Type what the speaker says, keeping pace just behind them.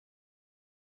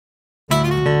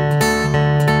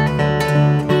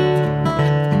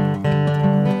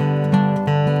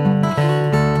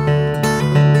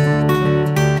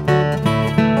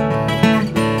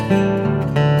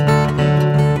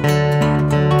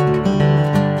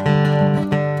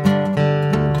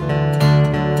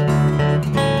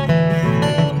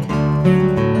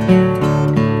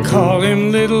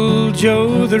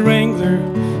the Wrangler,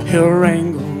 he'll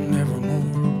wrangle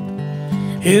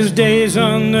nevermore. His days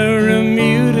on the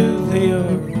Remuda, they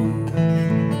are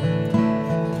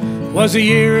o'er. Was a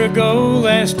year ago,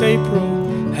 last April,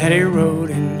 that he rode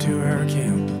into our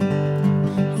camp,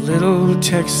 a little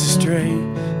Texas stray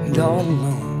and all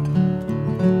alone.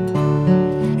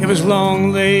 It was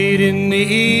long late in the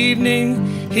evening,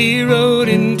 he rode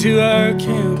into our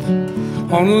camp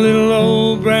on a little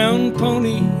old brown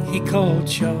pony he called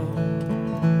Shaw.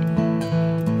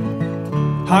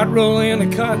 Hot roll and a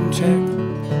cotton jack,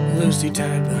 loosely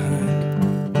tied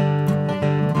behind.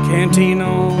 Canteen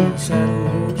on, saddle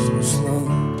horse was slow.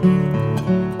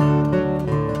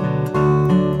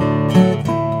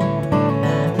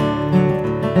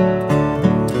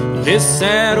 This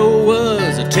saddle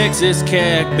was a Texas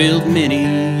cack built many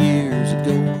years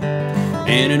ago,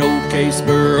 and an old case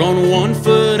spur on one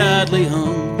foot idly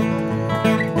hung.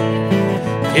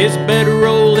 His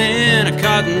bedroll in a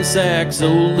cotton sack so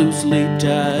loosely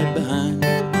tied behind.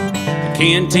 A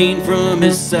canteen from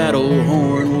his saddle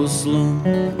horn was slung.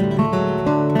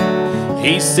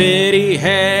 He said he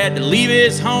had to leave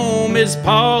his home, his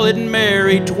pa had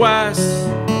married twice.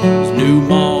 His new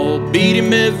ma beat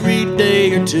him every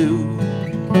day or two.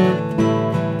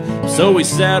 So he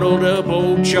saddled up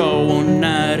old Chaw one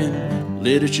night and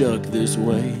lit a chuck this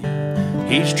way.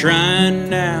 He's trying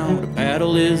now to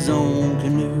paddle his own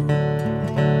canoe.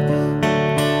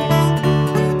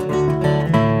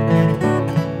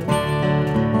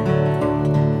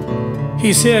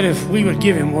 He said if we would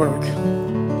give him work,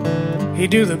 he'd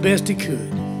do the best he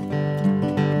could,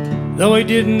 though he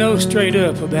didn't know straight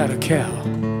up about a cow.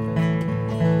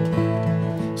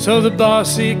 So the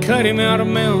boss, he cut him out a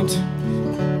mount,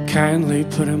 kindly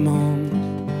put him on.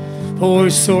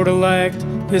 Boys sorta liked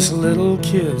this little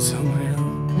kid somehow.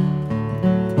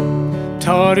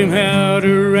 Taught him how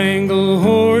to wrangle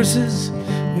horses,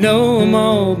 know 'em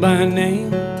all by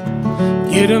name,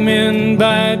 get 'em in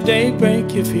by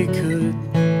daybreak if he could.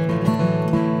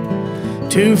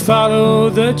 To follow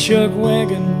the chuck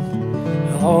wagon,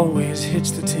 always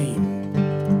hitch the team,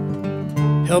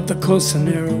 help the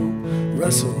cocinero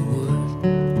rustle wood.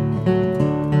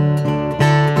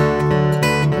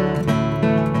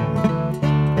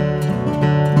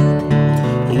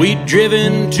 We'd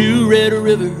driven to Red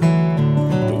River,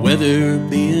 the weather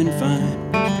being fine.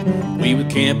 We would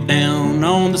camp down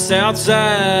on the south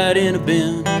side in a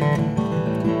bend.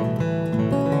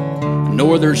 A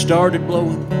norther started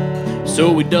blowing,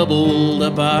 so we doubled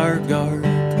up our guard,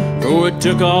 for it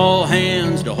took all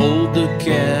hands to hold the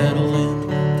cattle in.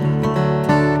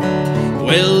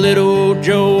 Well, Little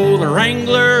Joe the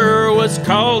Wrangler was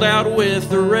called out with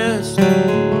the rest.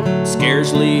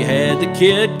 Scarcely had the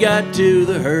kid got to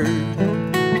the herd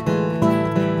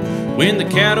when the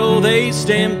cattle they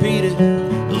stampeded,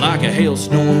 like a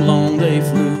hailstorm long they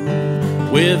flew,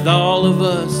 with all of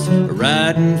us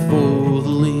riding for the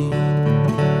lead.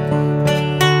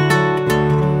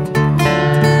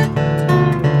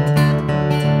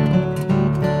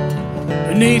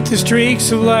 Beneath the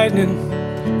streaks of lightning,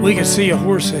 we could see a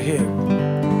horse ahead.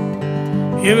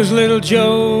 It was Little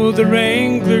Joe the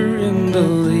Wrangler in the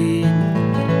lead.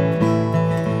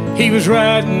 He was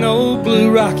riding old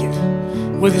Blue Rocket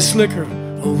with a slicker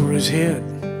over his head,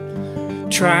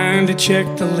 trying to check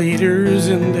the leaders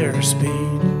in their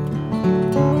speed.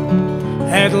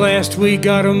 At last we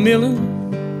got a millin',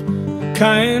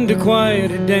 kinda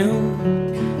quieted down,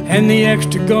 and the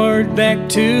extra guard back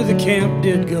to the camp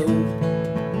did go.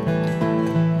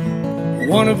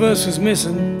 One of us was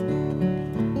missing,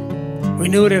 we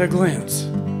knew it at a glance,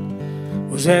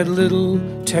 was that little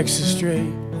Texas stray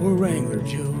or Wrangler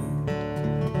Joe.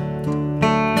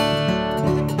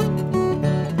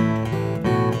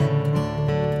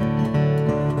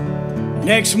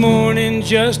 Next morning,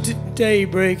 just at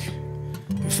daybreak,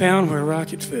 we found where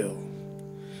Rocket fell,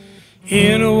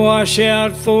 in a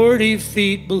washout 40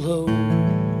 feet below.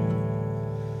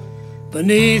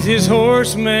 Beneath his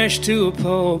horse, mashed to a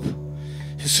pulp,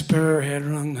 his spur had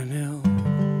rung the knell,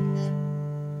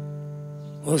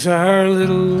 was our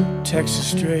little Texas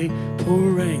stray,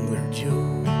 poor Wrangler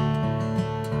Joe.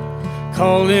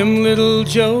 Called him Little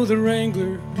Joe the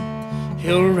Wrangler,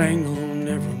 he'll wrangle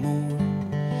nevermore.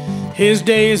 His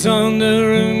days on the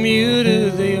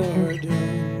Remuda, they are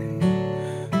done.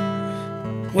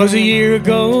 Was a year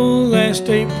ago, last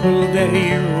April, that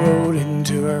he rode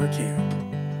into our camp,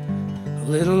 a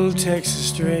little Texas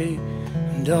stray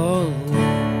and all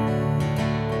alone.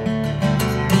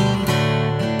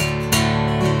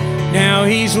 Now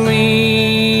he's leaning,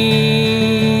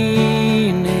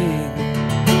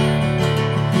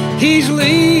 he's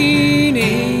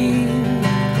leaning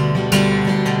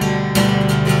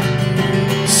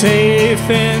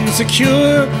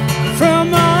secure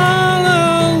from all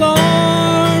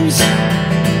alarms.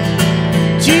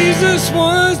 Jesus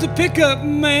was the pickup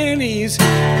man, he's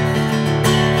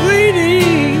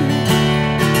bleeding.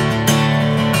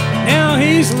 Now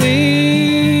he's leaning.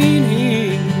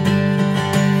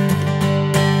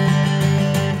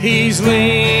 He's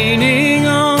leaning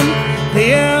on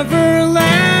the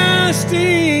everlasting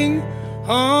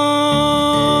arms.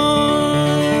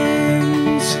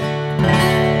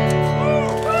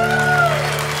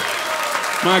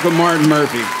 Michael Martin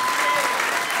Murphy.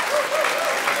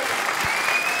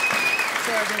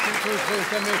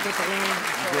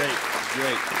 Great,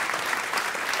 great.